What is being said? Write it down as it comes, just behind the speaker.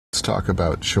Let's talk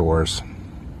about chores.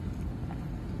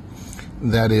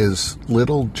 That is,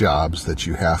 little jobs that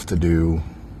you have to do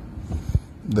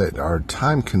that are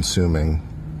time-consuming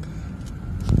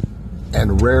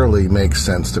and rarely make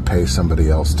sense to pay somebody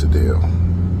else to do.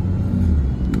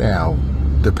 Now,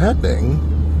 depending,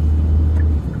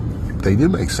 they do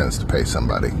make sense to pay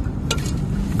somebody.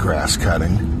 Grass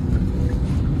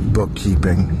cutting,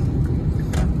 bookkeeping.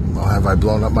 Well, have I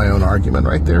blown up my own argument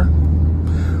right there?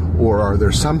 Or are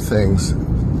there some things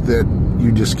that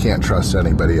you just can't trust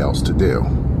anybody else to do?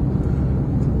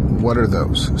 What are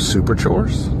those? Super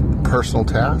chores? Personal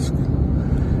tasks?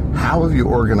 How have you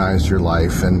organized your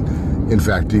life? And in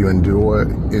fact, do you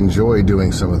enjoy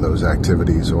doing some of those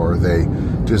activities, or are they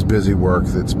just busy work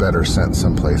that's better sent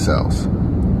someplace else?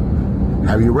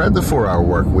 Have you read The 4-Hour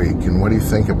Work Week, and what do you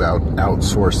think about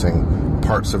outsourcing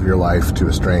parts of your life to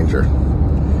a stranger?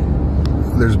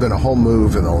 There's been a whole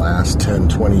move in the last 10,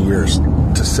 20 years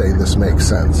to say this makes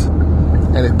sense.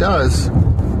 And it does,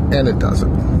 and it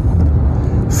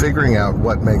doesn't. Figuring out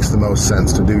what makes the most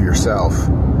sense to do yourself.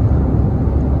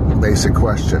 Basic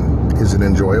question, is it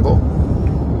enjoyable?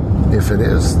 If it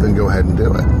is, then go ahead and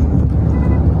do it.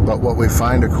 But what we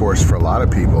find, of course, for a lot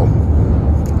of people,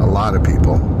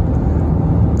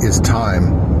 is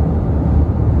time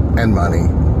and money.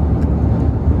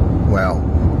 Well,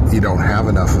 you don't have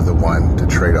enough of the one to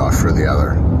trade off for the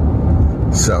other.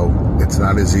 So it's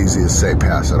not as easy as say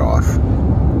pass it off.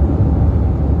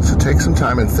 So take some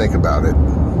time and think about it.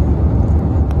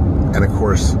 And of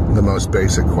course, the most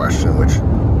basic question, which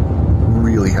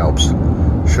really helps,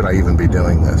 should I even be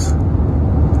doing this?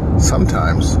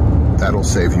 Sometimes that'll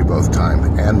save you both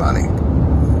time and money.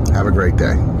 Have a great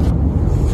day.